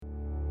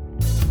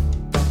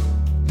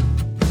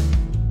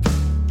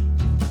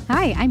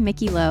Hi, I'm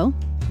Mickey Lowe.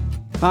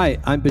 Hi,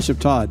 I'm Bishop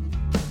Todd.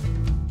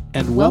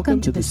 And welcome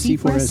to the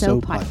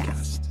C4SO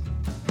podcast.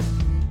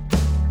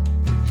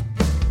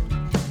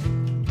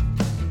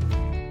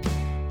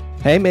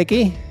 Hey,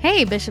 Mickey.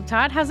 Hey, Bishop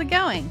Todd. How's it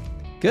going?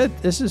 Good.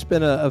 This has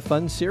been a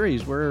fun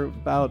series. We're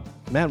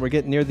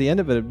getting near the end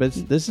of it, but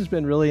this has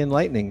been really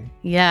enlightening.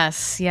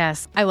 Yes.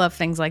 I love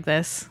things like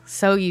this.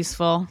 So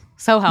useful,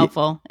 so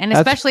helpful, and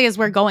especially as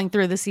we're going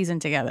through the season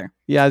together.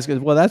 Yeah, it's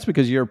good. Well, that's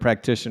because you're a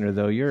practitioner,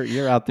 though.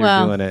 You're out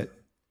there doing it.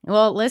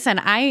 Well, listen,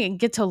 I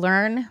get to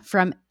learn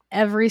from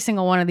every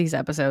single one of these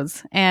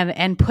episodes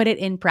and put it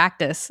in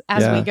practice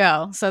as we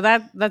go. So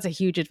that's a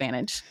huge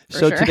advantage.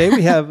 Sure. Today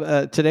we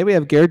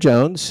have Ger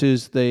Jones,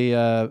 who's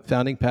the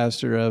founding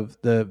pastor of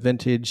the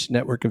Vintage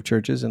Network of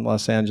Churches in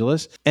Los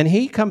Angeles, and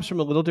he comes from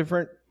a little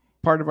different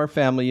part of our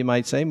family, you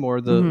might say,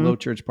 more the low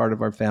church part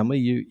of our family.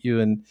 You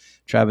and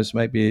Travis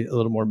might be a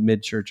little more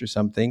mid church or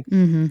something.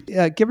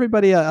 Give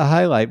everybody a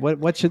highlight.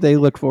 What should they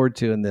look forward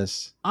to in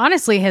this?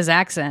 Honestly, his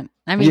accent.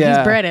 I mean,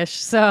 he's British,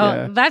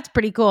 so that's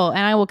pretty cool. And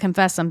I will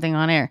confess something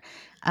on air.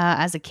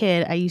 As a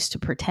kid, I used to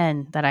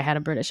pretend that I had a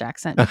British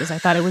accent because I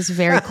thought it was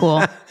very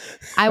cool.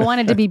 I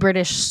wanted to be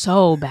British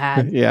so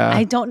bad. Yeah.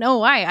 I don't know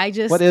why.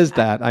 What is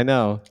that? I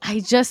know.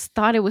 I just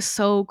thought it was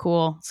so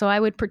cool. So I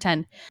would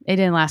pretend. It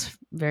didn't last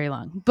very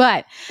long.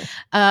 But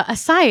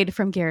aside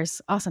from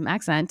Ger's awesome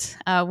accent,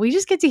 we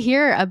just get to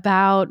hear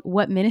about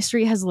what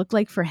ministry has looked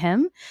like for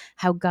him,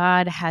 how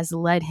God has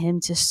led him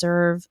to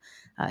serve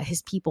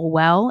his people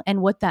well,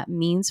 and what that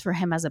means for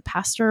him as a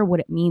pastor, what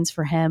it means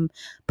for him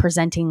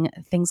presenting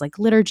things like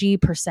liturgy,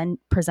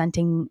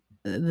 presenting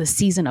the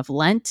season of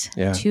Lent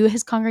to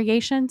his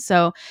congregation.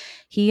 So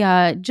he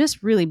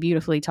just really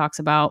beautifully talks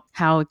about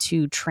how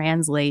to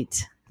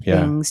translate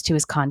things to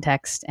his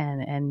context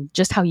and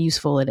just how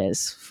useful it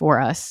is for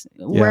us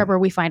wherever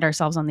we find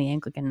ourselves on the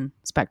Anglican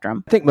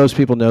spectrum. I think most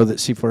people know that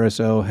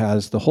C4SO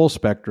has the whole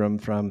spectrum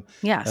from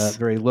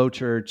very low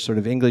church, sort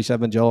of English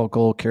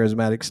evangelical,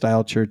 charismatic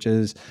style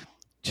churches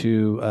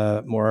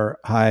to more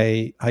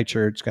high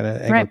church, kind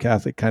of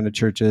Anglo-Catholic kind of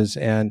churches.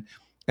 And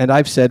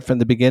I've said from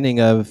the beginning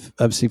of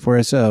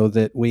C4SO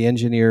that we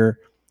engineer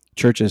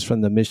churches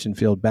from the mission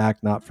field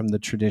back, not from the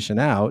tradition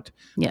out.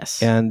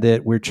 Yes. And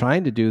that we're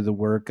trying to do the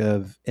work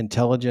of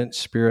intelligent,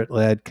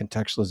 spirit-led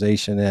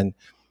contextualization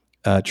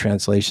and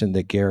translation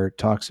that Ger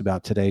talks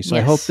about today. So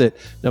I hope that,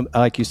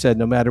 like you said,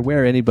 no matter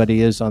where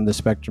anybody is on the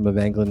spectrum of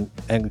Anglican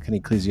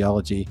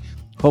ecclesiology,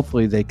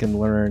 hopefully they can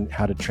learn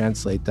how to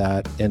translate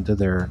that into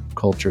their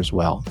culture as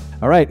well.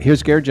 All right,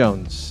 here's Ger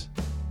Jones.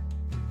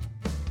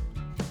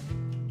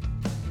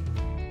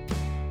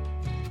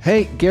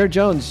 Hey, Ger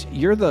Jones,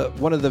 you're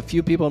one of the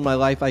few people in my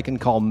life I can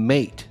call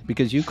mate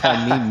because you call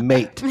me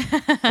mate.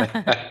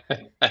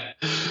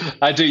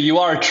 I do. You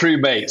are a true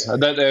mate. I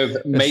don't know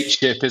if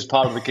mateship is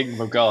part of the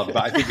kingdom of God, but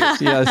I think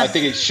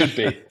it should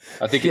be.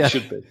 It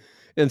should be.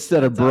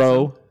 Instead of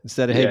bro,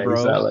 instead of hey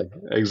bro.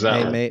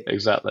 Exactly. Hey, mate.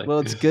 Exactly. Well,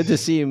 it's good to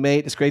see you,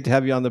 mate. It's great to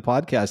have you on the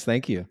podcast.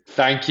 Thank you.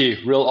 Thank you.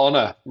 Real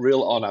honor.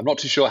 I'm not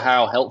too sure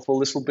how helpful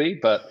this will be,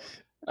 but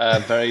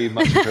very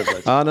much a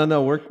privilege.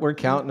 No. We're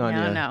counting on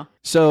you. No.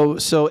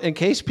 So in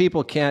case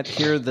people can't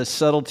hear the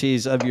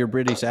subtleties of your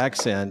British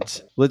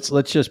accent, let's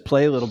just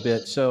play a little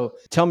bit. So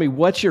tell me,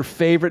 what's your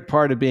favorite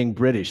part of being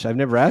British? I've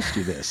never asked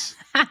you this.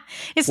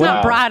 It's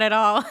not broad at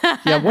all.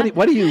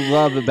 What do you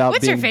love about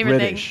what's being your favorite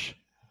British?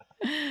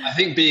 Thing? I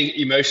think being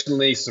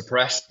emotionally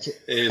suppressed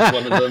is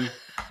one of them.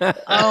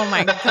 Oh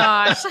my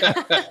gosh.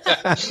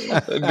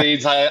 It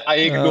means I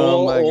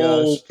ignore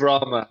all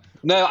drama.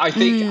 No, I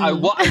think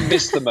what I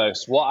miss the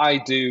most, what I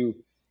do,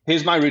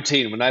 here's my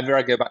routine. Whenever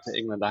I go back to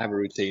England, I have a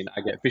routine.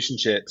 I get fish and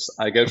chips.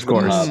 I go to the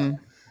pub.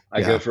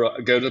 I go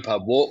to the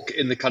pub, walk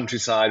in the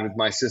countryside with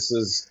my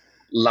sister's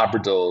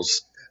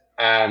Labradors,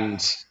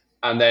 and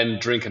then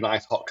drink a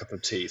nice hot cup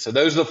of tea. So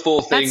those are the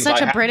four things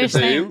I have British to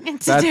do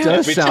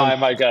every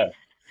time I go.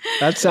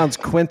 That sounds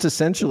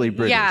quintessentially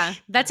British. Yeah,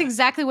 that's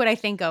exactly what I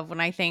think of when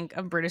I think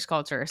of British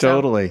culture. So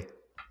totally.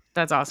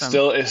 That's awesome.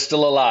 It's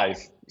still alive,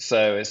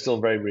 so it's still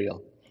very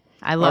real.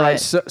 I love it.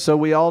 So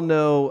we all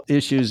know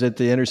issues at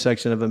the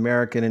intersection of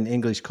American and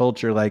English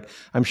culture. Like,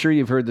 I'm sure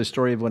you've heard the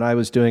story of when I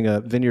was doing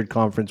a vineyard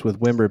conference with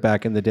Wimber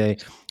back in the day.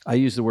 I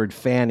used the word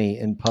fanny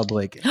in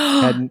public.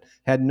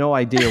 had no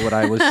idea what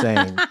I was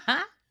saying.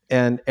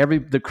 And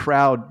the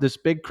crowd, this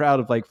big crowd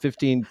of like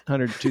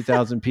 1,500,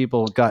 2,000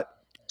 people got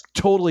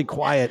totally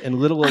quiet, and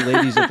little old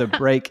ladies at the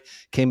break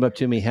came up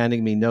to me,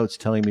 handing me notes,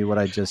 telling me what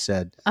I just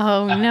said.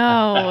 Oh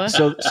no!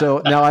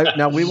 So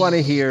now we want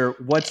to hear,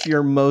 what's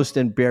your most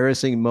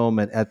embarrassing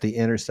moment at the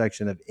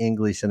intersection of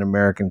English and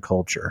American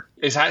culture?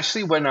 It's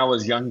actually when I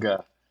was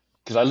younger,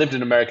 because I lived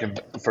in America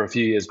for a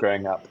few years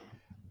growing up,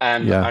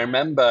 and I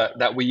remember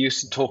that we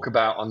used to talk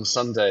about on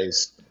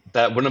Sundays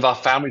that one of our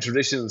family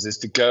traditions is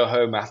to go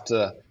home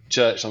after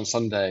church on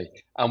Sunday,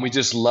 and we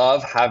just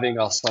love having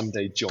our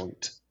Sunday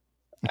joint.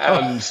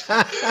 And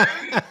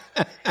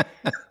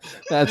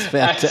that's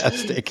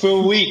fantastic.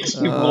 For weeks,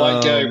 people were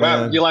like going,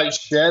 wow, you like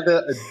share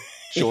a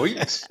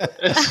joint?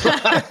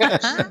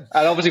 And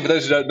obviously, for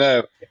those who don't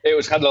know, it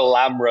was kind of a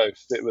lamb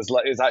roast.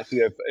 It's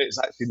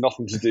actually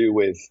nothing to do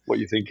with what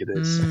you think it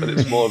is, but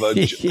it's more of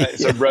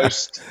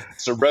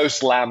it's a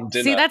roast lamb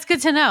dinner. See, that's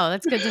good to know.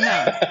 That's good to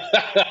know.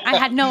 I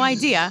had no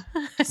idea.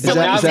 So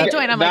when you say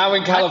joint, I'm now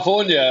in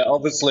California,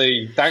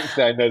 obviously,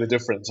 thankfully, I know the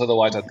difference.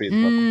 Otherwise, I'd be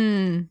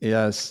in trouble.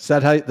 Yes,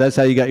 that's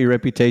how you got your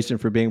reputation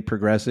for being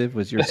progressive,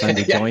 was your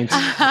Sunday joints.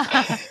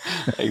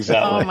 Exactly.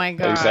 Oh my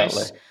gosh.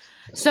 Exactly.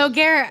 So,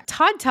 Ger,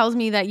 Todd tells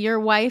me that your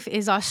wife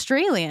is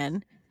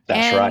Australian.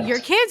 That's right. Your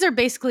kids are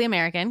basically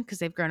American because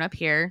they've grown up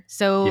here.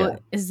 So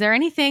is there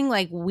anything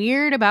like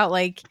weird about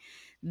like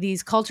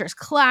these cultures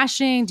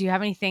clashing? Do you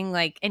have anything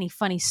like any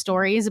funny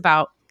stories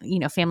about,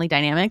 family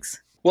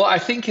dynamics? Well, I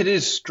think it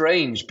is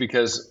strange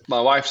because my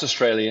wife's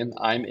Australian,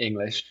 I'm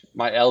English.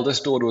 My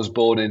eldest daughter was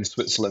born in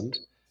Switzerland,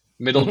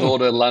 middle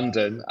daughter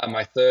London, and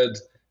my third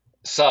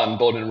son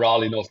born in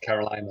Raleigh, North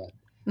Carolina.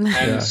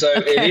 And so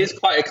it is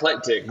quite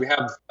eclectic. We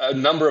have a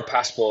number of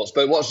passports,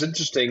 but what's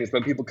interesting is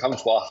when people come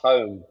to our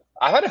home,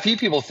 I've had a few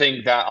people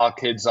think that our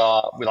kids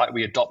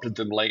we adopted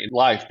them late in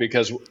life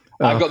because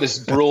I've got this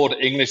broad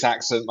English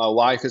accent. My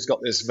wife has got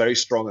this very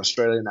strong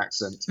Australian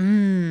accent.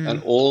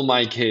 And all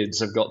my kids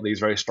have got these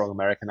very strong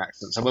American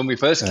accents. And when we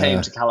first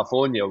came to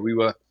California, we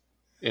were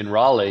in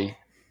Raleigh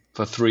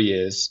for 4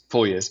 years,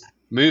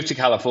 moved to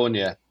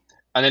California.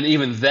 And then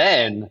even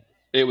then,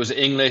 it was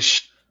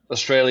English,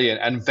 Australian,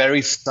 and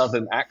very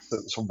Southern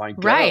accents from my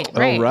girl. Right.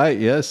 Oh, right.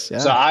 Yes. Yeah.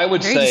 So I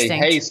would Very say,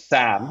 distinct. hey,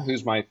 Sam,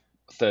 who's my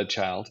third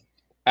child.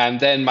 And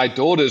then my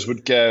daughters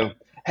would go,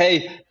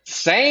 hey,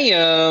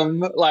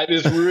 Sam, like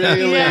this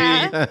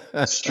really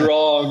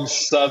strong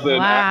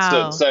Southern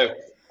accent. So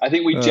I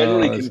think we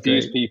generally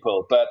confuse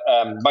people. But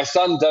my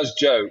son does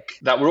joke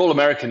that we're all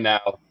American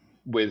now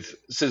with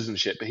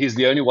citizenship, but he's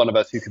the only one of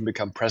us who can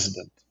become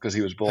president because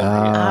he was born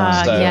here.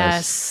 So,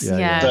 yes.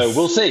 So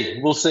we'll see.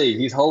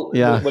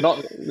 We're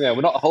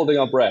not holding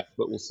our breath,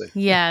 but we'll see.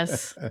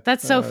 Yes.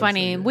 That's so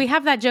funny. We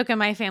have that joke in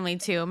my family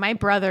too. My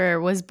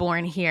brother was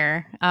born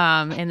here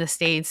in the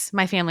States.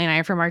 My family and I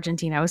are from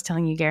Argentina. I was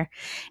telling you, Ger.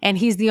 And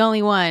he's the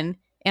only one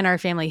in our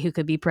family who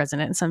could be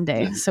president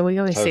someday. So we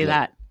always say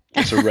that.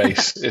 It's a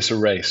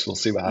race. We'll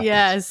see what happens.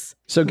 Yes.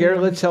 So, Ger,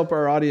 let's help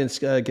our audience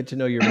get to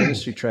know your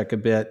ministry trek a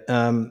bit.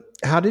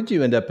 How did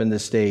you end up in the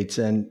States?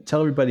 And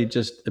tell everybody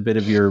just a bit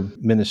of your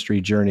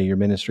ministry journey, your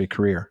ministry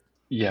career.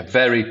 Yeah,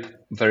 very,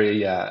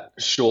 very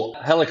short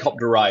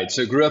helicopter ride.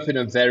 So I grew up in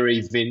a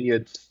very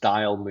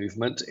vineyard-style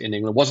movement in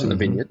England. It wasn't a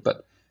vineyard,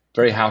 but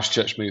very house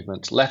church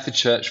movement. Left the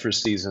church for a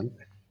season,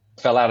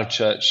 fell out of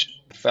church,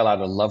 fell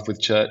out of love with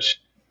church,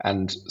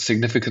 and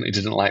significantly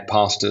didn't like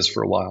pastors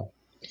for a while.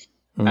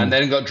 And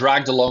then got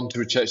dragged along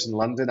to a church in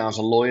London. I was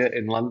a lawyer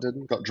in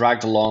London, got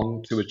dragged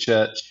along to a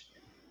church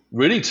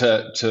really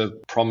to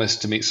promise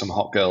to meet some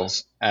hot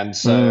girls. And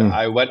so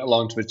I went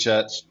along to a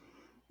church,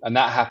 and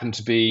that happened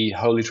to be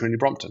Holy Trinity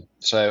Brompton.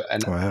 So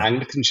an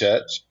Anglican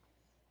church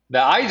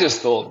that I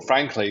just thought,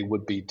 frankly,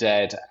 would be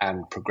dead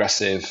and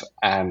progressive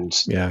and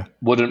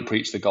wouldn't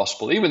preach the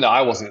gospel. Even though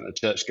I wasn't a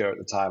churchgoer at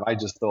the time, I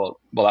just thought,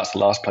 well, that's the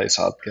last place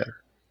I'd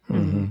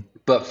go.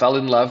 But fell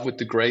in love with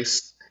the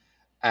grace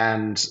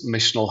and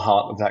missional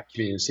heart of that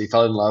community,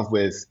 fell in love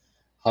with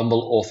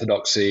humble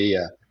orthodoxy,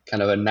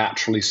 kind of a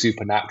naturally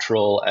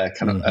supernatural,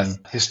 kind of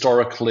a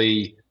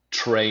historically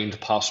trained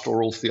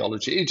pastoral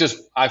theology.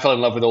 I fell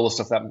in love with all the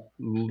stuff that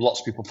lots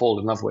of people fall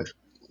in love with.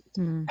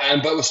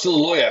 But was still a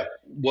lawyer,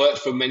 worked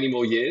for many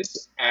more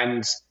years,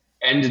 and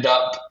ended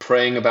up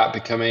praying about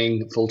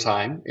becoming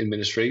full-time in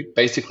ministry,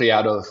 basically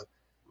out of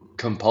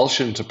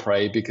compulsion to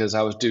pray because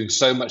I was doing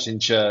so much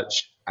in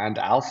church and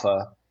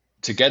Alpha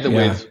together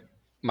with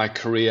my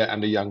career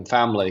and a young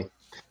family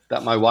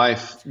that my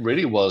wife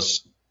really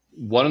was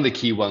one of the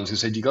key ones who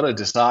said, you got to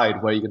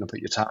decide where you're going to put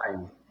your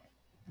time,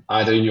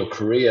 either in your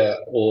career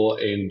or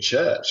in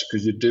church,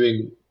 because you're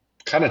doing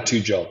kind of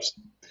two jobs.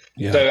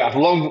 So after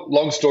a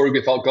long story,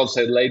 we felt God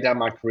said, lay down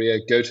my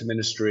career, go to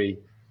ministry.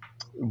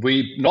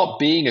 Not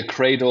being a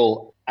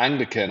cradle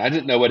Anglican, I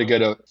didn't know where to go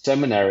to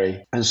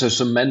seminary. And so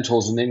some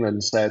mentors in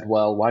England said,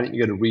 well, why don't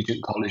you go to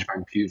Regent College,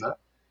 Vancouver?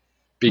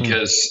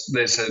 Because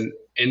there's an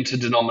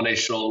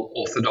interdenominational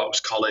Orthodox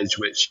college,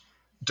 which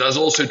does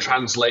also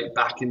translate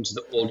back into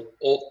the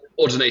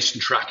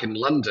ordination track in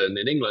London,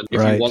 in England,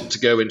 if you want to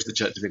go into the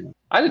Church of England.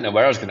 I didn't know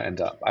where I was going to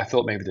end up. I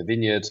thought maybe the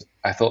Vineyard.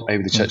 I thought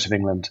maybe the Church of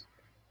England.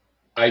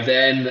 I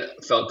then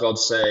felt God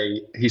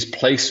say, he's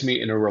placed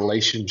me in a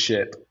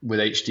relationship with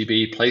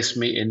HDB, placed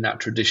me in that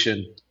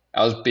tradition.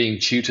 I was being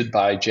tutored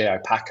by J.I.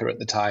 Packer at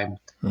the time,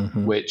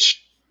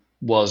 which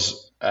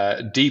was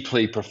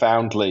deeply,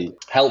 profoundly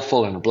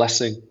helpful and a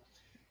blessing.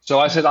 So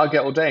I said, I'll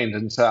get ordained.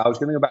 And so I was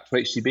going to go back to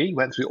HDB,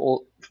 went through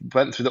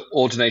the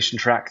ordination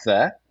track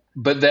there.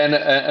 But then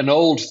an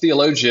old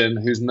theologian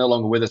who's no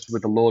longer with us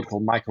with the Lord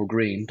called Michael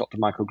Green, Dr.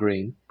 Michael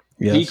Green,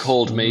 he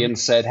called me and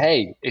said,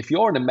 hey, if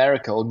you're in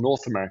America or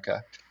North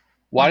America,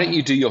 why don't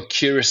you do your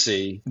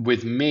curacy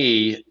with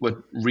me?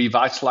 We're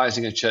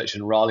revitalizing a church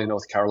in Raleigh,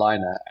 North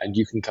Carolina, and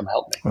you can come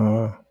help me.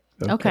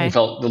 Okay. I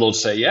felt the Lord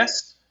say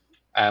yes.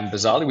 And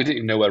bizarrely, we didn't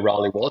even know where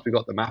Raleigh was. We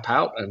got the map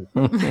out, and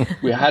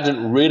we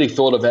hadn't really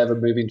thought of ever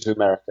moving to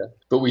America,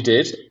 but we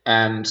did.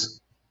 And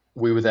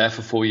we were there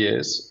for 4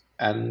 years.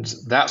 And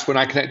that's when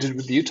I connected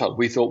with you, Todd.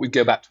 We thought we'd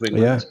go back to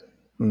England.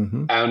 Yeah.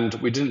 Mm-hmm. And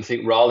we didn't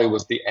think Raleigh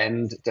was the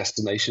end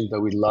destination, though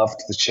we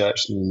loved the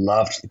church and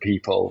loved the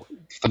people,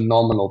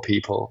 phenomenal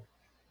people.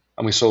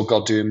 And we saw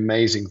God do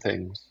amazing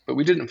things. But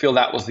we didn't feel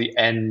that was the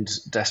end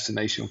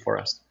destination for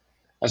us.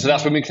 And so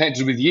that's when we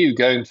connected with you,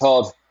 going,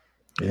 Todd,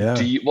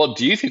 what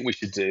do you think we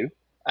should do?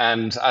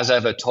 And as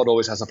ever, Todd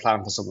always has a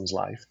plan for someone's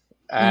life.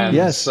 And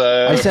yes,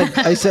 so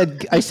I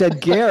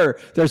said, Ger,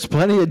 there's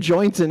plenty of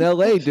joints in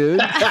LA, dude.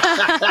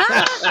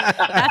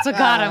 That's what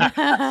got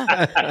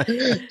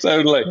him.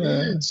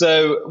 Totally.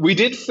 So we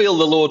did feel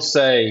the Lord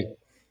say,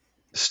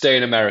 stay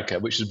in America,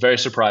 which is very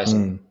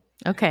surprising.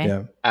 Okay.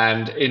 Yeah.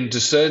 And in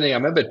discerning, I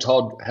remember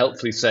Todd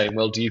helpfully saying,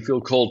 well, do you feel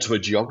called to a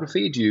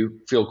geography? Do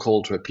you feel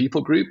called to a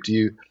people group? Do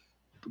you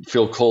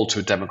feel called to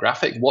a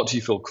demographic? What do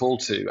you feel called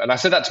to? And I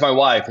said that to my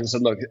wife and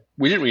said, look,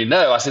 we didn't really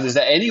know. I said, is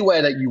there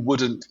anywhere that you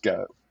wouldn't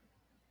go?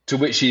 To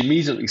which she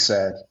immediately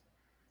said,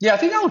 yeah, I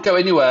think I would go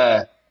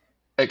anywhere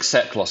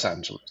except Los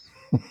Angeles.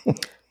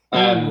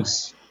 And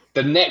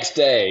the next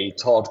day,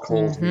 Todd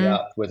called me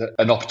up with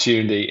an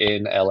opportunity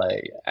in LA.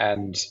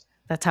 And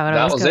that's how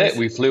that was it.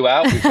 We flew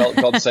out. We felt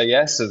God say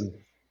yes. And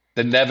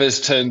the nevers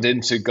turned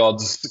into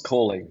God's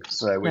calling.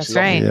 So, which is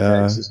right.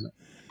 The case, isn't it?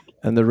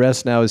 And the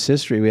rest now is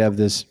history. We have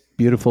this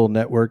beautiful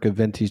network of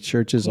vintage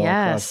churches all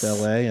across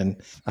LA. And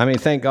I mean,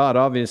 thank God,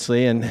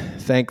 obviously, and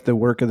thank the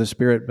work of the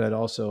Spirit, but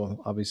also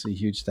obviously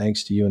huge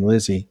thanks to you and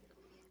Lizzie.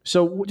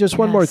 So just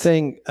one more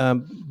thing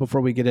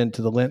before we get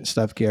into the Lent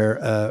stuff,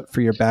 Ger,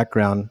 for your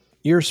background.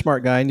 You're a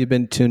smart guy and you've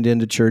been tuned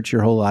into church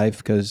your whole life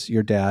because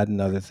your dad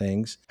and other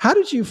things. How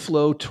did you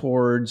flow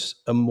towards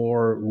a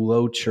more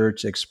low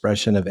church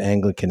expression of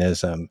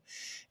Anglicanism?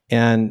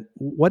 And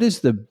what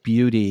is the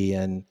beauty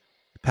and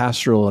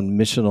pastoral and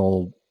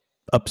missional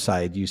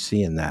upside you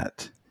see in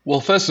that?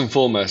 Well, first and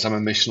foremost, I'm a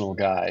missional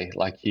guy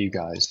like you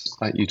guys,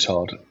 like you,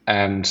 Todd.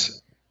 And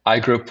I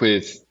grew up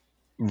with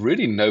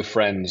really no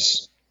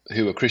friends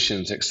who were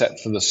Christians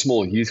except for the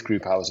small youth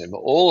group I was in. But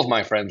all of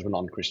my friends were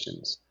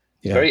non-Christians.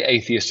 Yeah. Very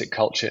atheistic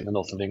culture in the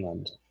north of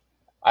England.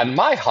 And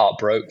my heart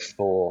broke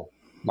for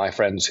my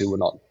friends who were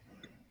not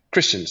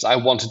Christians. I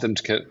wanted them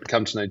to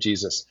come to know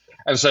Jesus.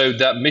 And so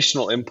that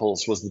missional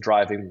impulse was the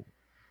driving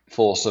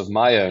force of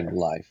my own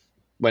life.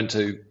 Went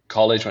to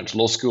college, went to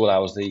law school. I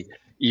was the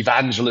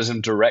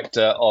evangelism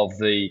director of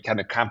the kind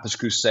of Campus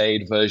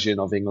Crusade version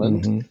of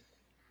England. Mm-hmm.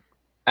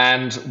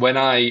 And when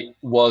I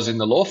was in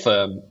the law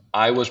firm,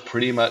 I was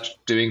pretty much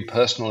doing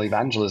personal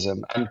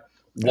evangelism and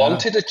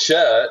wanted a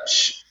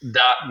church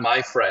that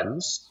my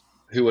friends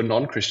who were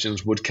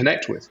non-Christians would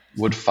connect with,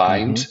 would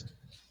find,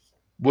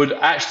 would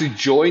actually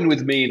join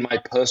with me in my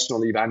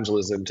personal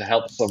evangelism to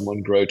help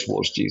someone grow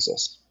towards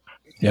Jesus.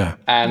 Yeah.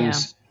 And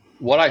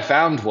what I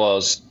found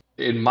was,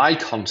 in my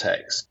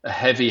context, a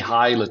heavy,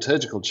 high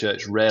liturgical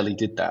church rarely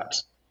did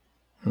that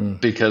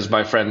because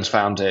my friends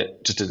found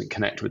it just didn't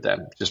connect with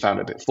them, just found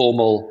it a bit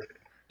formal.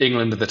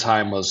 England at the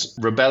time was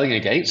rebelling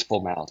against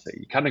formality.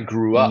 You kind of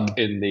grew up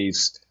in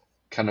these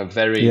kind of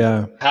very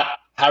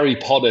Harry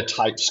Potter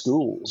type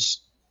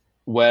schools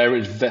where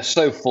it was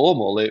so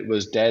formal, it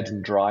was dead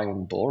and dry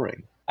and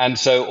boring. And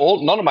so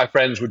none of my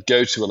friends would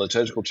go to a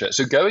liturgical church.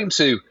 So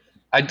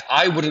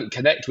I wouldn't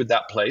connect with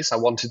that place. I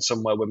wanted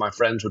somewhere where my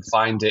friends would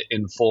find it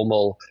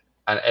informal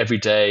and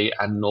everyday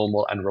and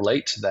normal and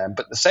relate to them.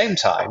 But at the same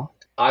time,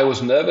 I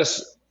was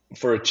nervous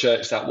for a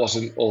church that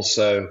wasn't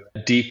also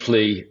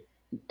deeply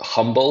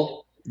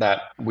humble,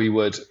 that we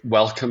would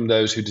welcome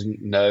those who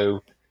didn't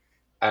know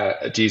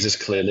Jesus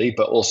clearly,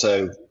 but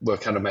also were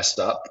kind of messed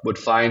up, would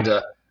find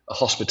a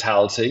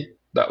hospitality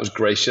that was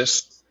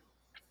gracious,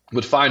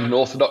 would find an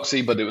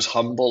orthodoxy, but it was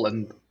humble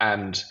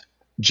and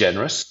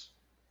generous,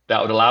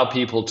 that would allow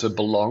people to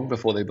belong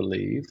before they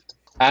believed.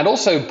 And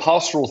also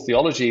pastoral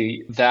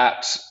theology,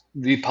 that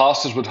the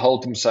pastors would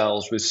hold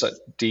themselves with such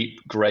deep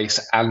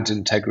grace and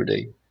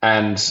integrity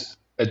and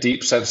a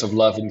deep sense of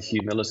love and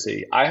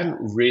humility. I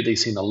hadn't really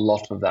seen a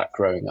lot of that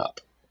growing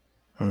up.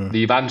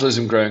 The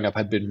evangelism growing up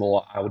had been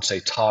more, I would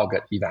say,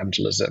 target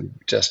evangelism,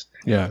 just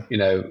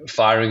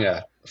firing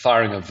a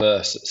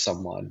verse at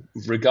someone,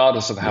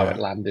 regardless of how it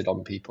landed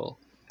on people.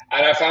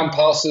 And I found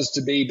pastors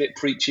to be a bit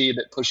preachy, a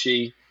bit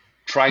pushy,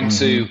 trying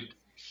to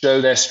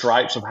show their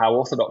stripes of how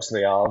orthodox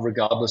they are,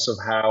 regardless of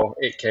how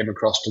it came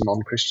across to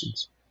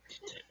non-Christians.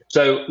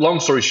 So long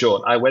story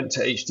short, I went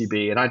to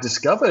HDB and I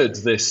discovered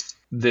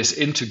this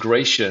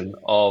integration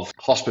of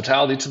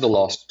hospitality to the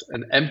lost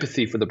and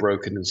empathy for the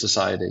broken in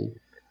society,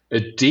 a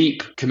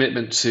deep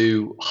commitment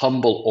to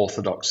humble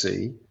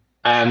orthodoxy,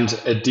 and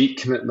a deep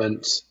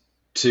commitment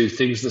to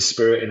things of the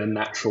Spirit in a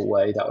natural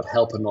way that would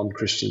help a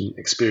non-Christian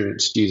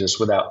experience Jesus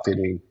without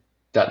feeling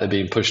that they're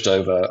being pushed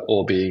over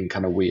or being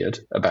kind of weird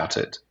about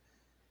it.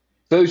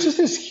 So it was just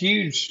this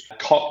huge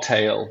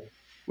cocktail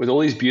with all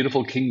these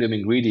beautiful kingdom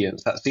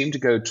ingredients that seemed to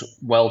go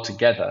well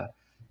together,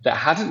 that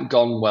hadn't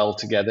gone well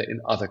together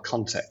in other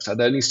contexts. I'd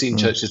only seen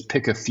churches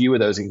pick a few of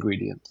those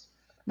ingredients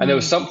And there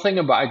was something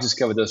I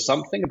discovered there was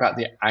something about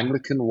the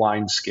Anglican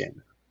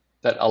wineskin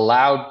that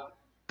allowed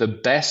the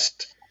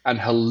best and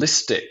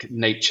holistic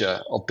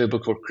nature of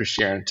biblical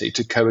Christianity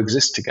to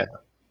coexist together.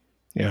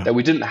 Yeah. That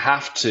we didn't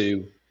have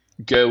to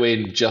go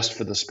in just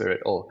for the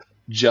Spirit, or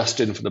just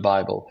in for the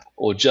Bible,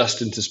 or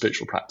just into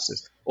spiritual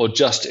practices, or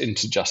just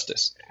into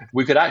justice.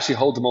 We could actually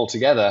hold them all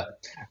together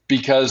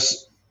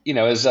because,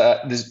 as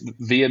this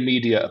via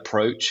media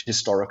approach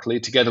historically,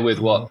 together with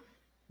what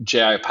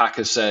J.I.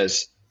 Packer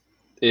says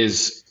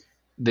is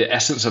the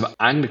essence of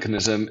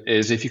Anglicanism,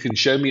 is if you can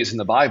show me it's in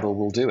the Bible,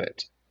 we'll do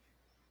it.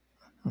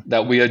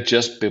 That we are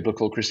just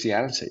biblical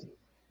Christianity.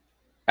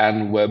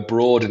 And we're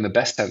broad in the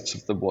best sense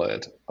of the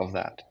word of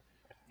that.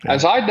 Yeah.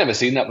 And so I'd never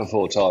seen that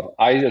before, Todd.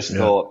 I just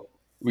thought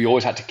we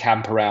always had to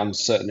camp around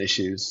certain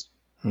issues.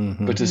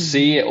 But to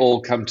see it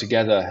all come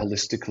together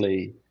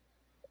holistically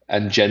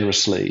and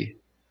generously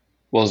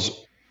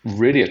was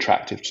really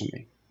attractive to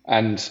me.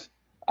 And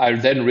I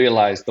then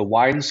realized the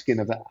wineskin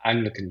of the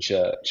Anglican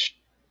Church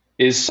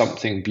is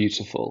something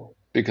beautiful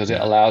because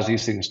it allows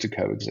these things to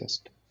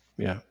coexist.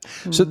 Yeah.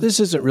 So this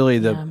isn't really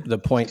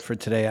the point for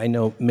today. I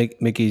know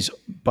Mickey's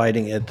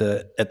biting at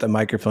the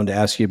microphone to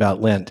ask you about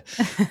Lent,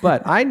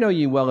 but I know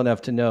you well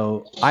enough to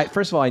know.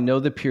 First of all, I know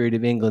the period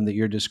of England that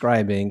you're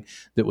describing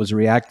that was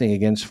reacting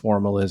against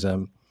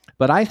formalism,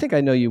 but I think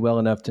I know you well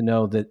enough to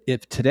know that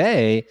if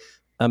today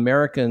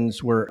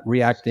Americans were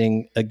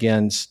reacting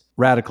against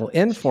radical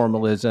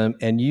informalism,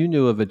 and you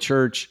knew of a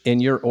church in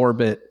your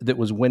orbit that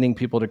was winning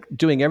people to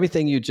doing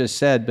everything you just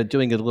said, but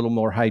doing it a little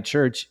more high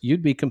church,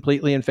 you'd be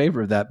completely in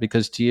favor of that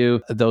because to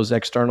you, those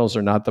externals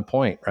are not the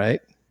point,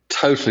 right?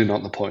 Totally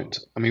not the point.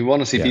 I mean, we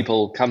want to see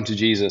people come to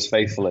Jesus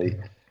faithfully,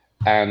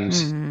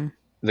 and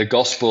the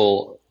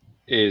gospel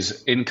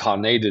is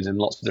incarnated in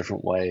lots of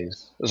different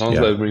ways, as long as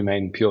we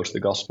remain pure to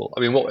the gospel.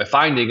 I mean, what we're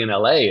finding in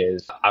LA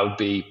is, I would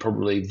be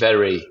probably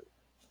very,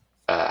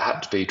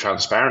 have to be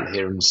transparent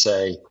here and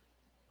say,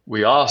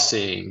 we are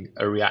seeing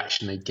a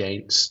reaction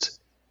against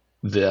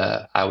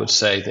I would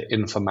say, the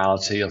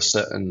informality of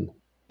certain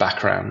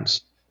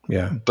backgrounds.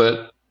 Yeah.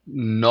 But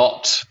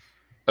not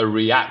a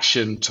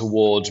reaction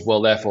towards,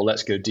 well, therefore,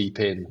 let's go deep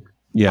in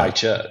high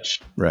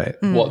church. Right.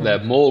 What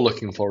they're more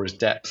looking for is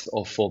depth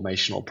of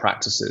formational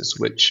practices,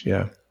 which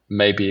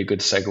may be a good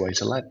segue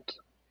to Lent.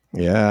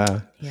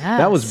 Yeah. Yes,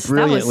 that was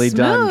brilliantly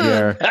done,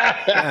 Ger.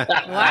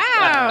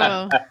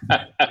 Wow.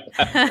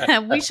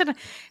 We should,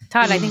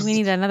 Todd, I think we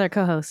need another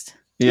co-host.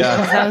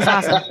 Yeah. That was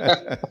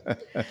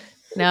awesome.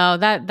 No,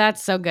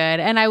 that's so good.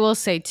 And I will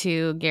say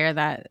too, Ger,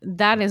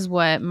 that is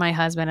what my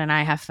husband and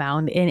I have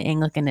found in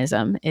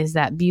Anglicanism, is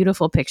that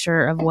beautiful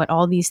picture of what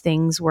all these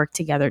things work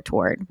together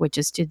toward, which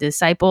is to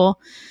disciple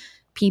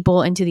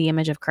people into the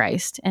image of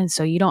Christ. And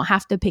so you don't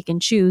have to pick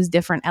and choose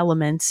different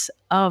elements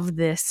of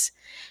this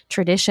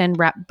tradition,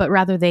 but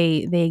rather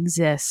they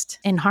exist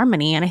in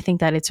harmony. And I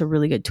think that it's a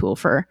really good tool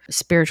for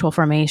spiritual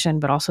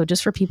formation, but also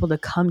just for people to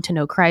come to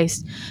know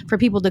Christ, for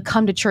people to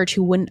come to church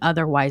who wouldn't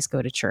otherwise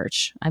go to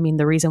church. I mean,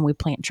 the reason we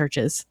plant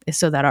churches is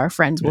so that our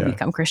friends will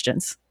become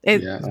Christians.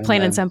 It's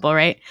plain and simple,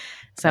 right?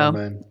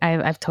 So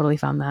I've totally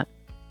found that.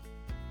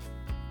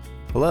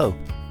 Hello,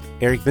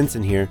 Eric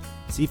Vincent here,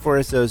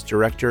 C4SO's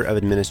Director of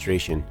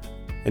Administration,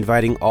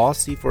 inviting all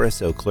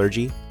C4SO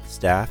clergy,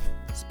 staff,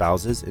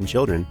 spouses, and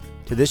children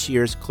to this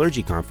year's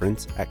Clergy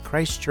Conference at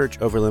Christ Church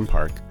Overland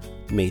Park,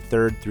 May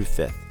 3rd through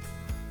 5th.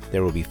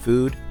 There will be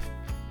food,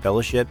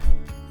 fellowship,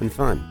 and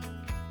fun.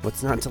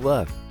 What's not to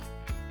love?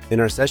 In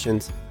our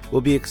sessions,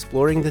 we'll be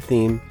exploring the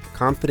theme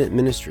Confident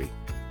Ministry,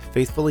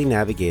 faithfully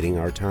navigating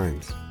our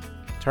times,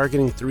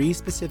 targeting 3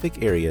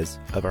 specific areas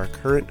of our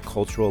current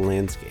cultural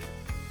landscape: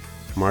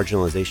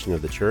 marginalization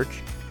of the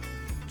church,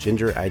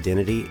 gender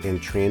identity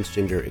and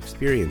transgender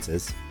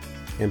experiences,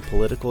 and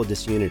political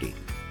disunity.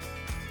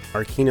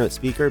 Our keynote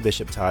speaker,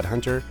 Bishop Todd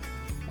Hunter,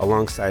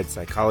 alongside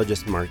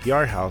psychologist Mark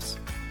Yarhouse,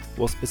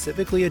 will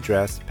specifically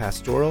address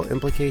pastoral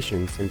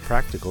implications and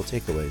practical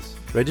takeaways.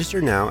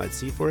 Register now at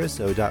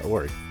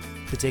c4so.org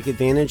to take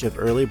advantage of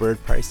early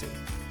bird pricing.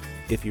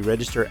 If you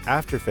register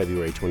after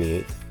February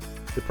 28th,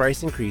 the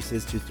price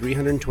increases to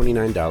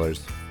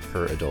 $329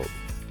 per adult.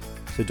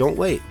 So don't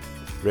wait.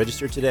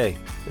 Register today,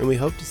 and we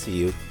hope to see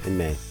you in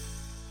May.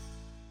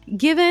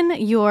 Given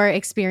your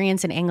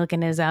experience in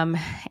Anglicanism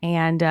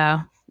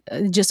and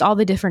just all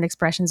the different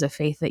expressions of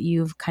faith that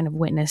you've kind of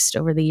witnessed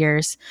over the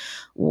years,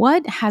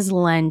 what has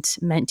Lent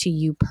meant to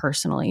you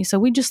personally? So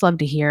we'd just love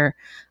to hear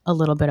a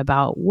little bit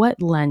about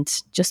what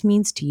Lent just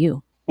means to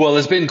you. Well,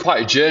 it's been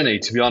quite a journey,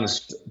 to be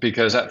honest,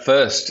 because at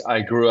first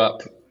I grew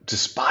up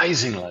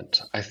despising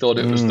Lent. I thought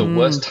it was the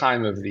worst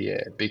time of the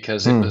year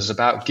because it was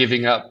about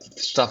giving up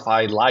stuff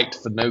I liked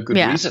for no good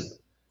reason.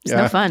 It's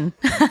no fun.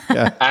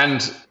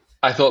 And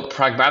I thought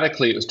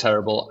pragmatically it was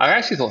terrible. I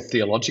actually thought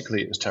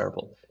theologically it was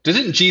terrible.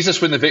 Didn't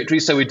Jesus win the victory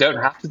so we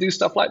don't have to do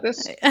stuff like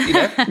this? You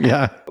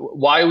know?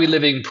 Why are we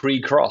living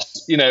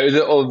pre-cross?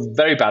 Or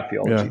very bad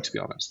theology, to be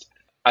honest.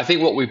 I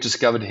think what we've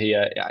discovered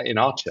here in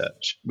our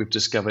church, we've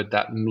discovered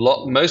that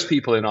most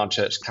people in our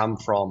church come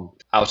from,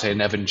 I would say,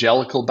 an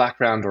evangelical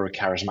background or a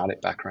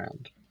charismatic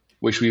background,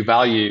 which we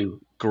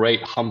value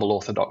great humble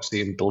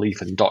orthodoxy and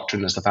belief in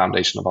doctrine as the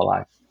foundation of our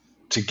life,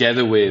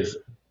 together with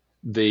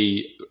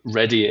the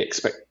ready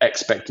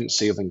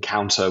expectancy of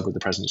encounter with the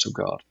presence of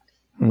God.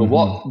 But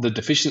what the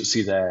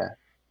deficiency there,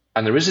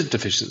 and there is a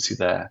deficiency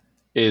there,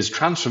 is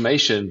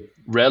transformation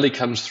rarely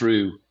comes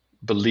through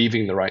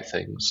believing the right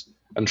things.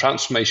 And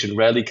transformation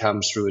rarely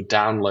comes through a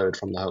download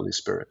from the Holy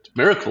Spirit.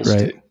 Miracles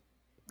do,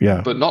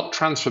 but not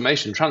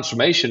transformation.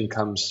 Transformation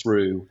comes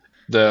through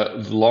the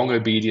long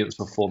obedience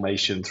of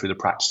formation through the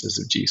practices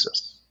of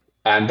Jesus.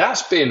 And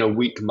that's been a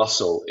weak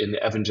muscle in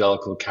the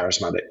evangelical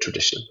charismatic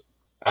tradition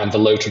and the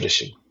low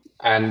tradition.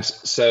 And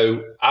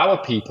so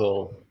our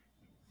people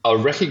are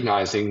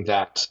recognizing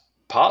that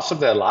parts of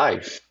their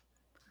life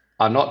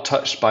are not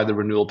touched by the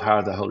renewal power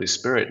of the Holy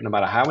Spirit, no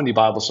matter how many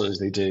Bible studies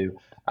they do,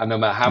 and no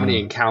matter how many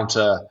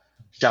encounter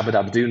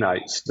Shabbat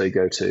nights they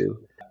go to.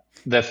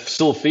 They're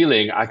still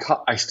feeling,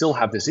 I still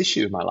have this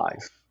issue in my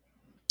life.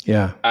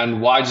 Yeah.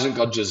 And why doesn't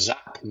God just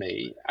zap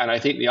me? And I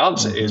think the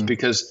answer is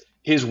because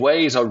his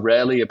ways are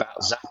rarely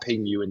about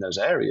zapping you in those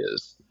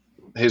areas.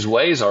 His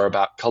ways are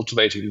about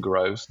cultivating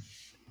growth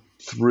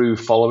through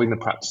following the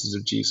practices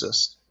of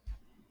Jesus.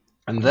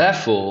 And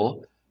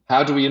therefore,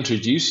 how do we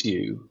introduce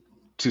you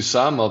to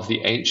some of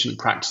the ancient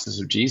practices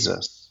of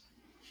Jesus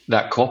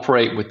that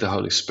cooperate with the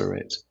Holy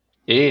Spirit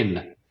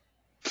in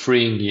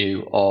freeing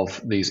you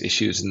of these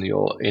issues in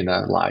your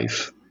inner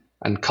life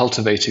and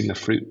cultivating the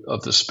fruit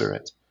of the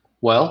Spirit?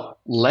 Well,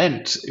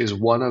 Lent is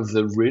one of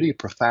the really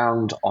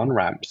profound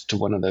on-ramps to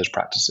one of those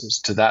practices,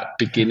 to that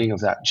beginning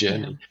of that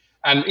journey.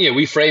 And,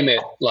 we frame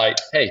it like,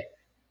 hey,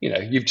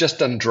 you've just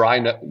done dry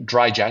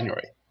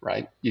January,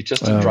 right? You've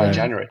just done dry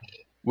January,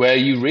 where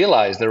you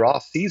realize there are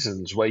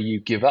seasons where you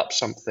give up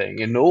something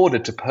in order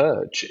to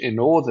purge, in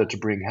order to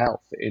bring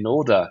health, in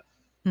order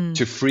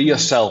to free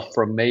yourself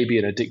from maybe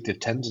an addictive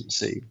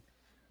tendency.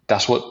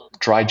 That's what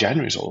dry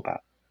January is all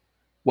about.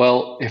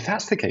 Well, if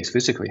that's the case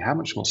physically, how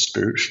much more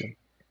spiritually?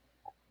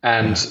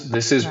 And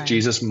this is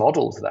Jesus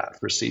modeled that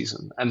for a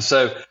season. And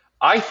so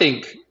I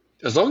think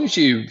as long as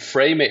you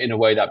frame it in a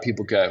way that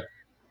people go,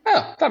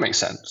 oh, that makes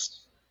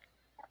sense,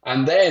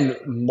 and then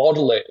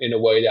model it in a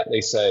way that they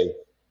say,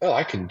 oh,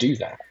 I can do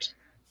that,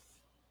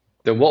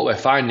 then what we're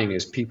finding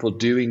is people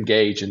do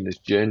engage in this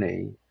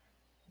journey,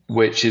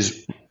 which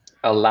is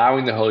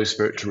allowing the Holy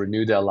Spirit to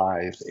renew their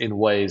lives in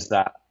ways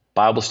that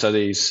Bible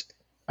studies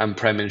and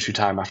prayer ministry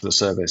time after the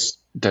service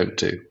don't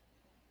do.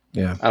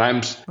 Yeah. And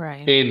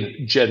I'm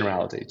in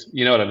generalities.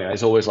 You know what I mean?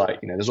 It's always like,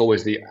 there's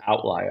always the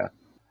outlier.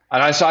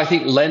 And so I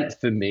think Lent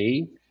for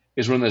me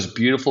is one of those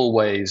beautiful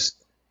ways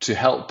to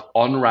help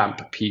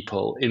on-ramp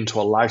people into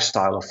a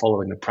lifestyle of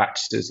following the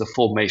practices, the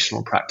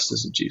formational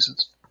practices of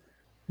Jesus.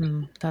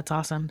 That's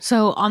awesome.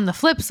 So on the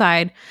flip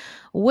side,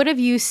 what have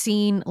you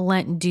seen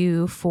Lent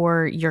do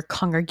for your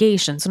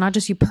congregation? So not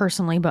just you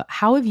personally, but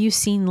how have you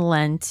seen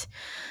Lent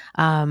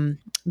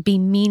be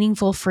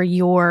meaningful for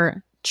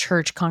your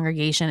church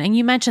congregation? And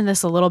you mentioned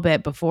this a little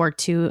bit before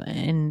too,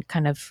 in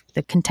kind of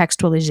the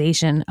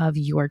contextualization of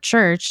your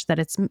church, that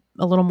it's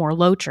a little more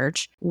low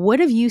church. What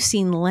have you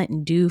seen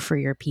Lent do for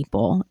your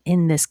people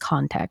in this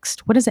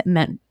context? What has it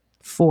meant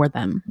for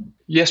them?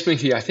 Yes,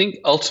 Mickey, I think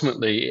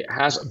ultimately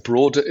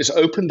it's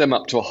opened them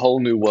up to a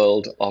whole new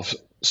world of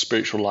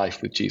spiritual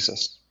life with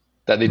Jesus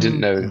that they didn't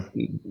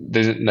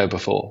know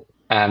before.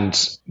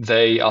 And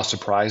they are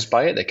surprised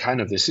by it. They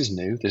this is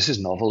new, this is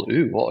novel.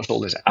 Ooh, what's all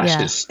this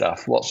ashes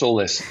stuff? What's all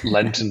this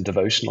Lenten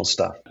devotional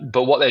stuff?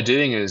 But what they're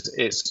doing is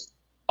it's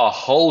a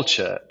whole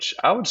church.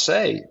 I would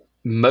say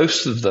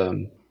most of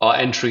them are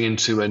entering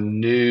into a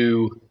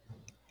new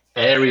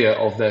area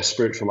of their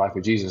spiritual life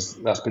with Jesus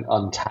that's been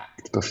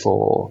untapped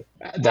before,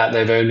 that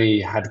they've only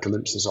had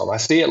glimpses of. I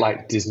see it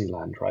like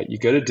Disneyland, right? You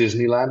go to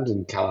Disneyland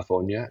in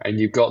California and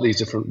you've got these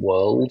different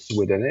worlds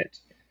within it.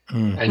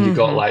 And you've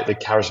got like the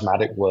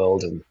charismatic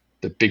world and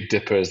the Big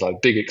Dippers,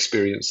 like big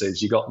experiences.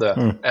 You got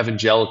the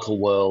evangelical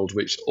world,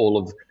 which all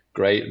of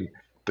great.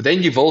 But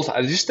then you've also,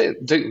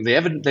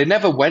 they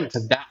never went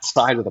to that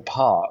side of the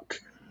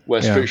park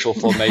where spiritual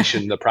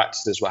formation, the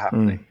practices were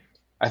happening.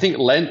 I think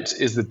Lent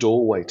is the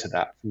doorway to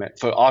that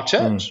for our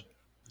church.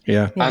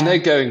 And they're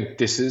going,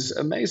 this is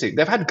amazing.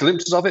 They've had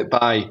glimpses of it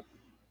by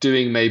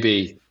doing,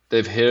 maybe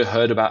they've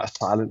heard about a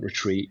silent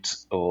retreat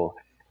or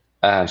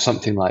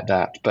something like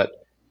that. But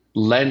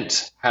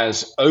Lent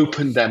has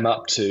opened them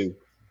up to,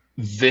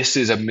 this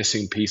is a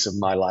missing piece of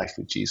my life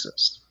with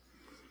Jesus.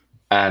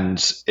 And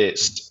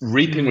it's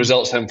reaping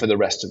results then for the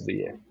rest of the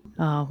year.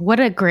 Oh, what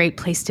a great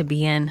place to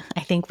be in. I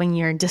think when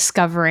you're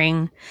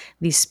discovering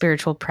these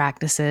spiritual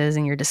practices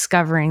and you're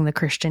discovering the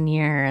Christian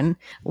year and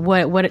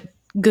what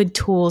good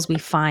tools we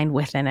find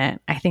within it,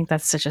 I think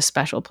that's such a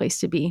special place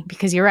to be,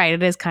 because you're right.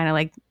 It is kind of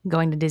like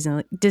going to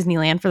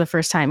Disneyland for the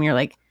first time. You're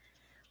like,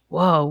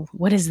 whoa,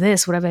 what is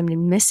this? What have I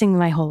been missing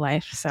my whole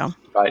life? So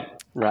right.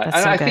 And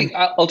I think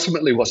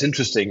ultimately what's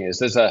interesting is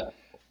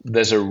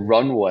there's a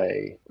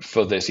runway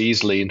for this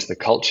easily into the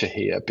culture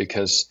here,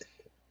 because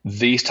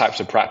these types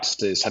of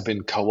practices have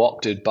been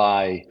co-opted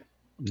by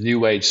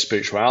New Age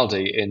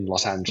spirituality in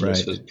Los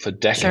Angeles for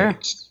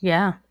decades. Sure.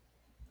 Yeah.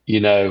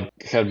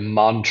 kind of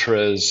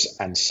mantras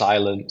and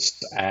silence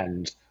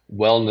and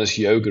wellness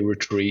yoga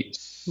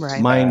retreats.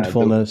 Right.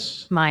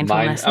 Mindfulness.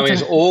 Mindfulness. I mean,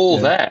 it's all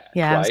Yeah. there,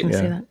 Yeah, I was right? going to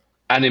say that.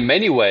 And in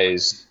many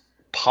ways,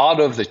 part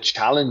of the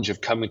challenge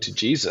of coming to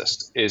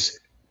Jesus is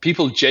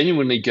people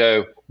genuinely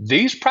go,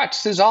 these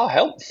practices are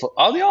helpful.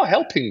 They are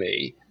helping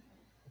me.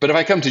 But if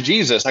I come to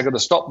Jesus, I got to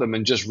stop them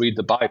and just read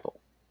the Bible.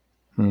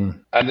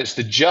 And it's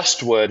the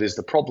just word is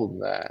the problem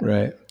there.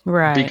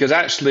 Right. Because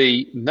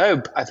actually,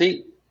 no, I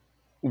think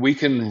we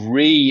can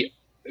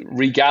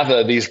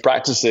regather these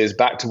practices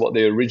back to what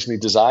they were originally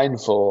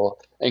designed for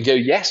and go,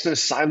 yes, the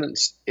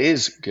silence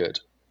is good.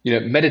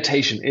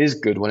 Meditation is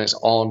good when it's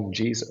on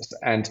Jesus.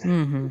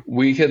 And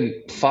we can,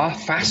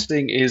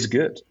 fasting is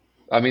good.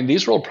 I mean,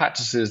 these are all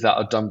practices that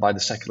are done by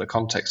the secular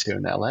context here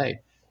in LA.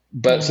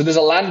 But so there's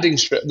a landing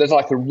strip, there's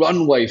like a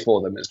runway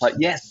for them. It's like,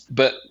 yes,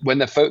 but when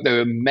they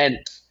were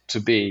meant to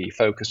be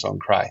focused on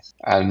Christ.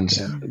 And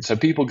so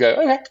people go,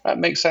 okay, that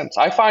makes sense.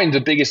 I find the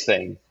biggest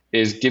thing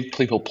is give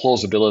people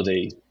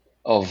plausibility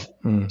of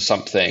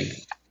something.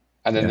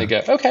 And then they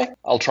go, okay,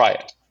 I'll try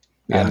it.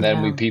 And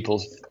then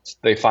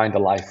they find a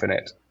life in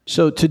it.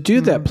 So to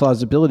do that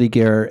plausibility,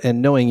 Ger,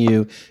 and knowing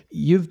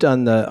you've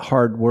done the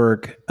hard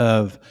work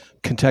of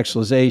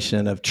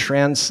contextualization, of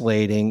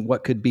translating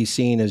what could be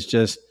seen as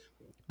just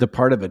the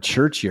part of a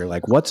church year.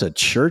 Like, what's a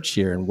church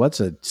year and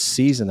what's a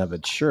season of a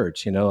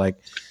church? It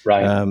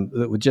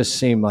would just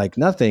seem like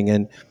nothing.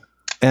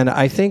 And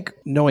I think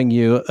knowing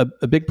you,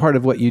 a big part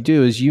of what you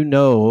do is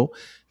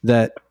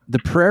that the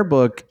prayer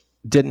book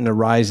didn't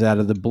arise out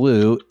of the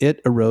blue.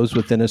 It arose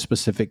within a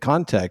specific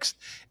context.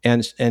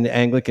 And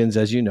Anglicans,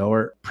 as you know,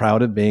 are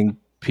proud of being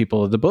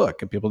people of the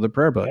book and people of the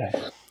prayer book.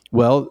 Yeah.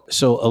 Well,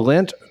 so a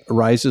Lent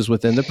arises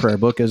within the prayer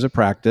book as a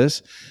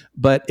practice,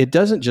 but it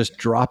doesn't just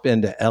drop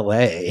into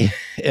LA.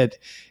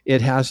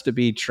 It has to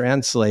be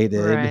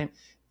translated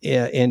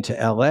into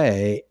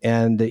LA,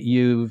 and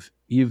you've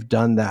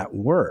done that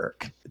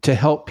work to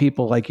help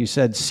people, like you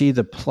said, see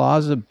the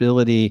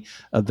plausibility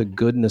of the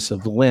goodness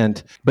of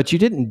Lent. But you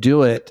didn't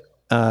do it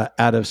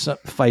out of some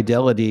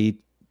fidelity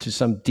to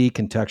some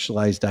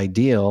decontextualized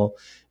ideal.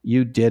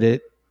 You did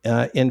it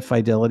in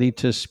fidelity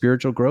to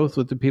spiritual growth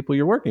with the people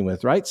you're working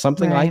with, right?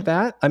 Something like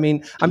that. I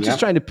mean, I'm just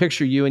trying to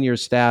picture you and your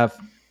staff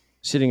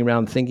sitting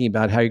around thinking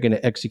about how you're going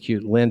to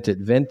execute Lent at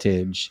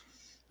Vintage.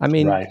 I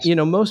mean,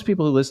 most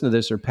people who listen to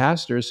this are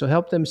pastors, so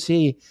help them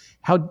see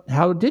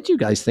how did you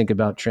guys think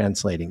about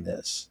translating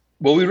this?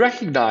 Well, we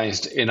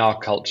recognized in our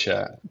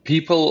culture,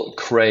 people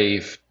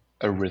crave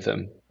a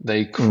rhythm.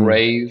 They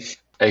crave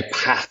a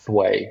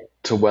pathway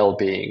to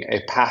well-being,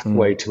 a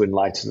pathway to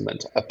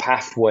enlightenment, a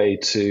pathway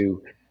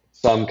to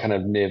some kind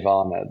of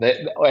nirvana.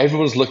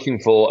 Everyone's looking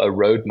for a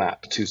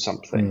roadmap to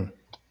something.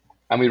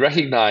 And we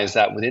recognize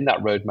that within that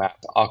roadmap,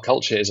 our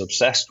culture is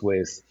obsessed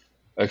with,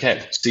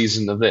 okay,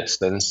 season of this,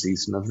 then a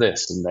season of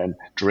this, and then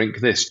drink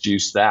this,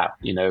 juice that,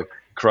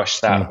 crush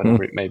that,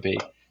 whatever it may be.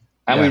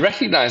 And we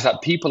recognize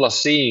that people are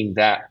seeing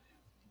that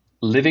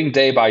living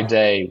day by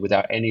day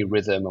without any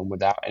rhythm and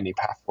without any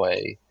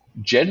pathway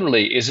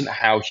generally isn't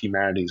how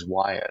humanity is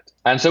wired.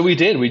 And so we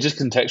just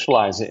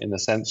contextualize it in the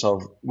sense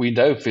of, we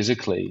know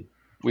physically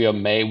we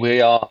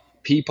are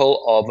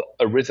people of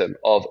a rhythm,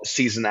 of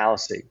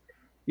seasonality.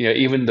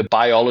 Even the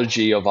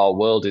biology of our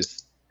world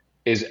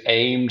is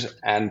aimed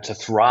and to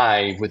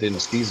thrive within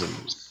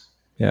seasons.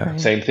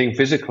 Same thing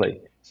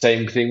physically,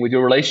 same thing with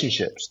your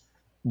relationships.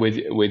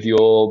 With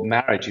your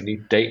marriage, you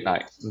need date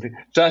nights.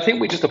 So I think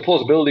we just a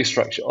plausibility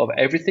structure of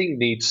everything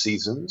needs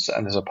seasons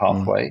and there's a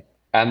pathway.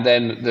 And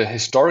then the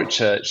historic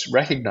church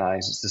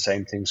recognizes the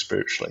same thing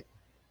spiritually.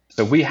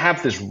 So we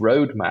have this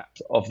roadmap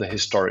of the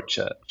historic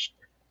church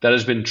that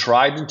has been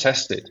tried and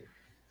tested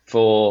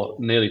for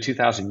nearly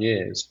 2,000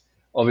 years.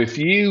 Of if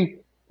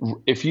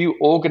you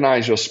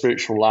organize your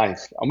spiritual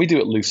life, and we do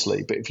it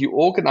loosely, but if you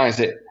organize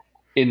it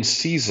in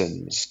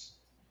seasons,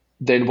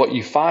 then what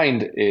you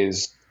find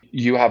is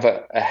you have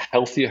a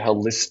healthier,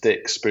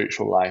 holistic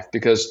spiritual life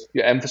because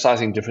you're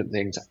emphasizing different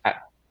things at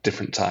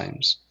different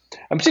times.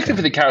 And particularly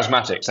for the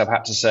charismatics, I've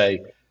had to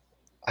say,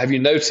 have you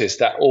noticed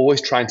that always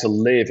trying to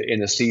live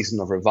in a season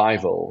of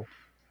revival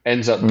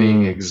ends up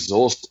being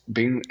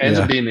exhausting?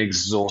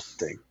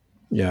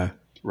 Yeah.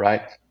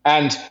 Right.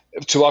 And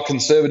to our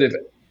conservative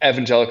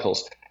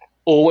evangelicals,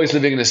 always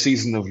living in a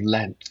season of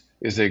Lent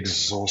is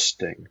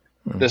exhausting.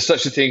 There's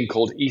such a thing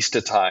called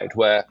Eastertide,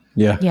 where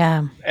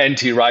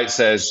N.T. Wright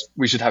says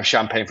we should have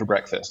champagne for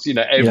breakfast,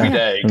 every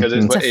day because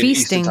it's a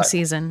feasting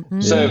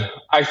season. So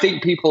I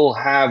think people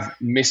have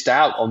missed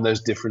out on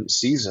those different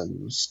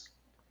seasons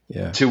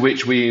to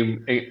which we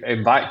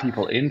invite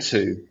people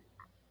into.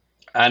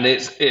 And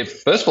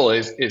first of all,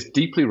 it's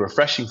deeply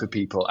refreshing for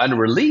people and a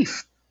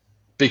relief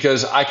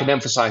because I can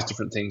emphasize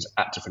different things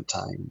at different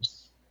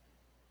times.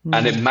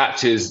 And it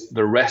matches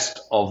the rest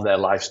of their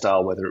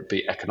lifestyle, whether it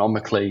be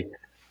economically,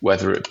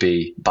 whether it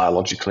be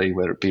biologically,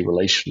 whether it be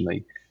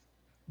relationally,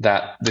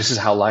 that this is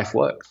how life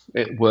works.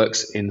 It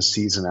works in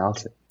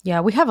seasonality. Yeah,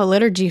 we have a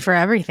liturgy for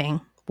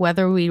everything,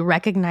 whether we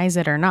recognize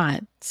it or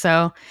not.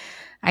 So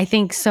I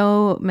think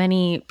so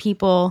many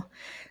people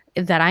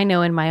that I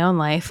know in my own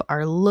life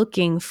are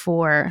looking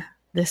for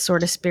this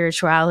sort of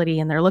spirituality,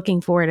 and they're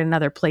looking for it in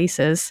other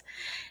places.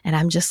 And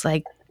I'm just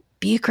like,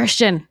 be a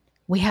Christian.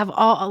 We have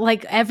all,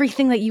 like,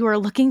 everything that you are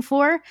looking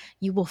for,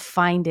 you will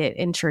find it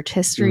in church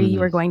history.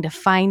 You are going to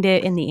find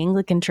it in the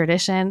Anglican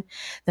tradition,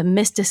 the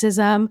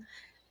mysticism,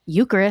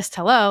 Eucharist.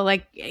 Hello.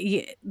 Like,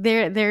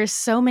 there's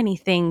so many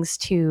things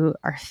to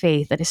our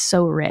faith that is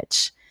so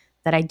rich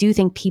that I do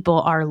think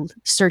people are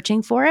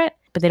searching for it,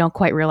 but they don't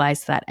quite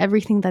realize that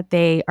everything that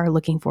they are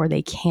looking for,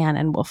 they can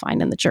and will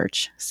find in the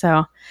church.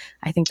 So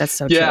I think that's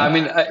so true. Yeah, I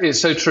mean, it's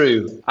so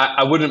true.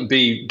 I wouldn't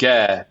be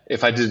Ger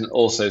if I didn't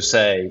also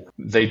say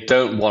they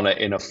don't want it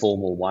in a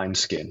formal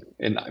wineskin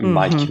in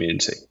my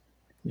community.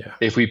 Yeah.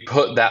 If we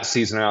put that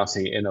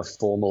seasonality in a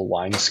formal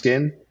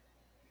wineskin,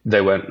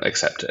 they won't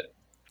accept it.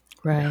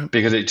 Right.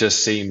 Because it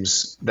just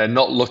seems they're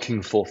not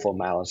looking for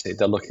formality,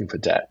 they're looking for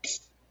depth.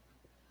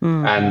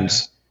 And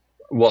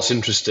what's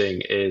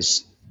interesting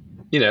is,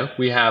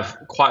 we have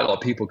quite a lot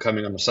of people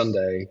coming on a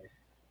Sunday,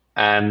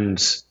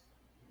 and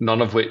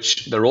none of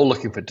which, they're all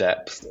looking for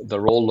depth.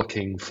 They're all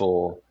looking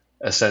for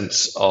a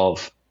sense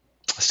of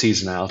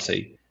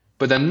seasonality,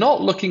 but they're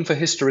not looking for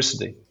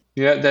historicity.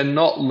 They're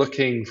not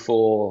looking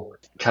for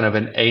kind of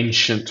an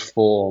ancient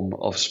form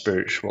of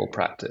spiritual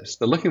practice.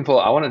 They're looking for,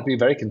 I want it to be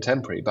very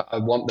contemporary, but I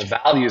want the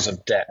values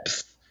of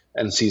depth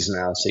and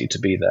seasonality to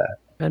be there.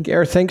 And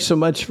Ger, thanks so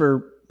much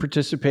for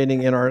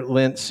participating in our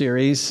Lent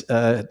series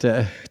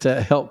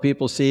to help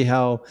people see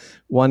how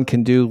one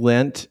can do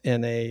Lent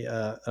in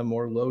a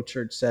more low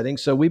church setting.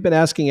 So we've been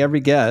asking every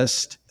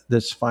guest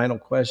this final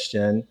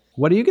question: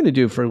 what are you going to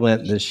do for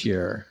Lent this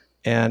year,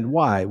 and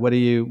why? What are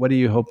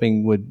you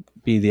hoping would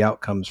be the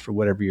outcomes for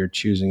whatever you're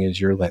choosing as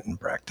your Lenten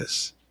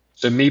practice?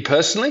 So me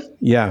personally,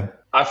 yeah,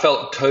 I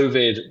felt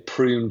COVID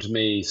pruned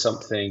me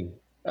something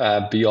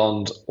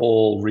beyond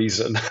all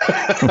reason.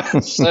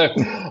 So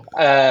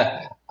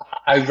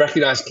I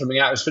recognized coming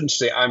out, it's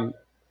interesting.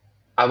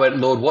 I went,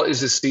 Lord, what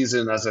is this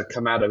season as I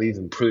come out of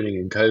even pruning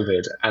in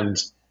COVID?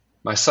 And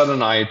my son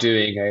and I are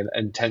doing an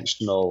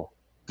intentional,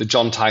 the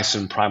John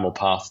Tyson primal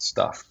path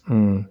stuff,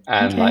 and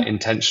like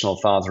intentional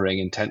fathering,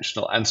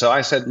 intentional. And so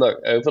I said, look,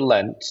 over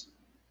Lent,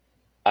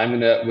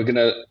 we're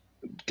gonna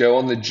go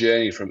on the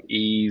journey from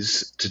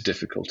ease to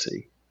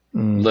difficulty,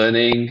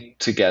 learning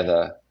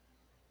together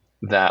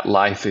that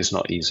life is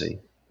not easy.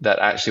 That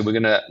actually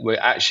we're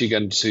actually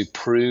going to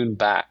prune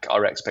back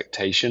our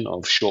expectation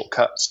of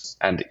shortcuts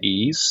and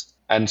ease.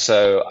 And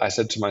so I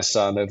said to my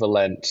son over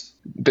Lent,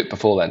 a bit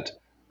before Lent,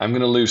 I'm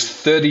going to lose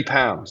 30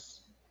 pounds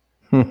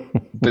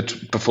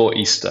before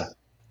Easter.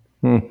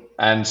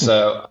 And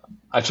so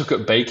I took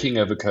up baking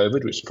over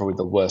COVID, which is probably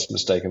the worst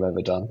mistake I've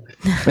ever done,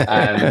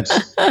 and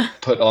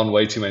put on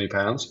way too many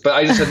pounds. But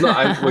I just said, look,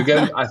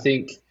 I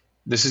think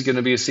this is going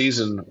to be a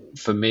season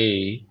for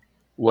me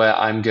where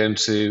I'm going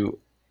to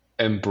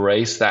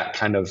embrace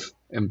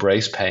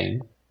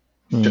pain,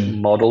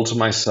 model to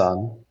my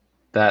son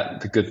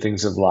that the good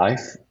things of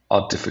life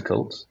are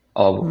difficult,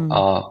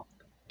 are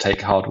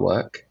take hard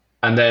work.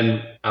 And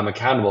then I'm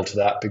accountable to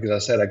that because I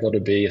said I got to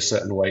be a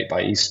certain weight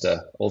by Easter.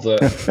 Although,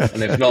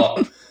 and if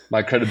not,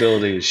 my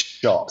credibility is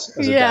shot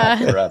as a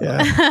dad forever.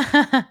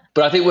 Yeah.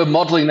 But I think we're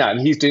modeling that, and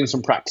he's doing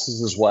some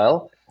practices as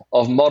well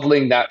of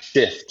modeling that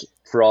shift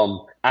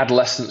from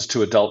adolescence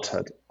to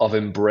adulthood, of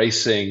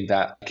embracing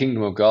that the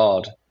kingdom of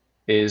God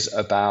is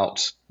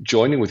about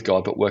joining with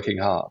God, but working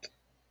hard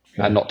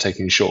and not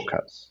taking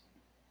shortcuts.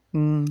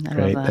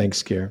 Great.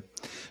 Thanks, Ger.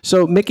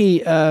 So, Mickey,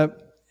 how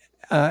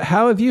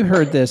have you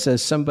heard this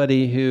as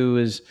somebody who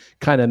is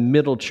kind of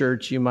middle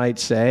church, you might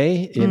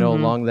say,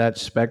 along that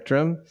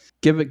spectrum?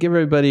 Give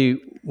everybody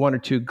one or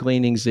two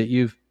gleanings that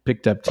you've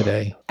picked up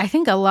today. I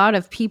think a lot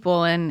of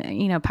people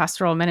in,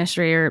 pastoral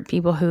ministry or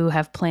people who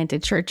have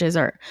planted churches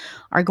are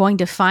going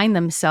to find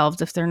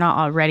themselves, if they're not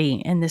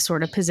already, in this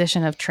sort of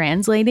position of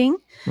translating,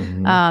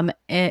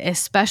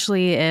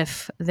 especially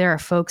if there are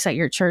folks at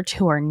your church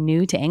who are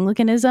new to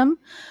Anglicanism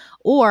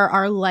or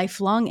are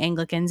lifelong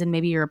Anglicans, and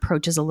maybe your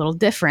approach is a little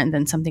different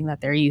than something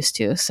that they're used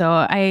to. So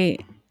I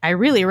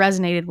really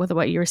resonated with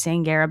what you were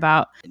saying, Ger,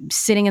 about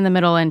sitting in the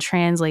middle and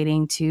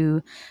translating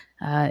to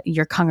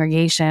your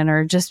congregation,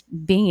 or just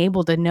being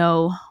able to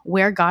know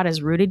where God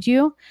has rooted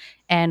you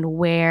and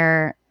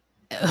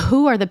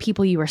who are the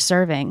people you are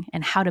serving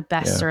and how to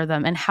best serve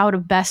them and how to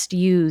best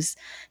use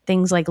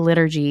things like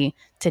liturgy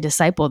to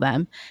disciple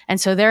them.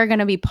 And so there are going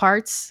to be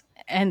parts,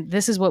 and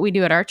this is what we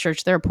do at our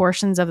church, there are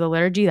portions of the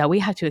liturgy that we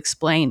have to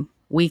explain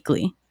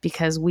weekly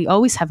because we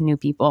always have new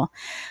people.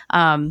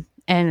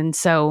 And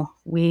so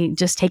we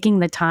just taking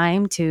the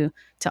time to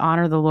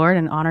honor the Lord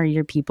and honor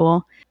your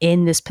people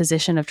in this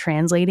position of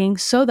translating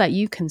so that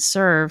you can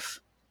serve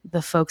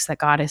the folks that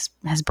God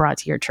has brought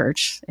to your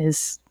church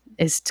is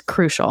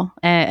crucial.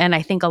 And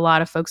I think a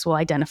lot of folks will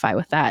identify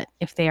with that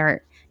if they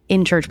are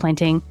in church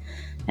planting,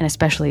 and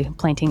especially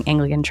planting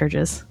Anglican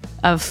churches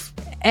of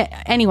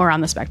anywhere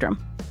on the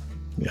spectrum.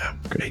 Yeah,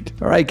 great.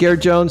 All right, Ger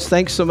Jones,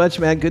 thanks so much,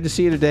 man. Good to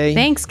see you today.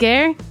 Thanks,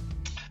 Ger.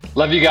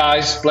 Love you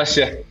guys. Bless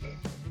you.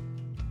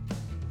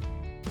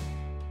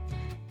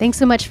 Thanks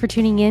so much for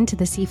tuning in to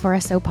the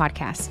C4SO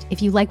podcast.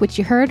 If you like what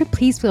you heard,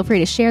 please feel free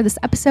to share this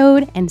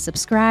episode and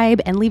subscribe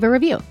and leave a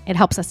review. It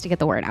helps us to get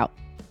the word out.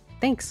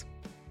 Thanks.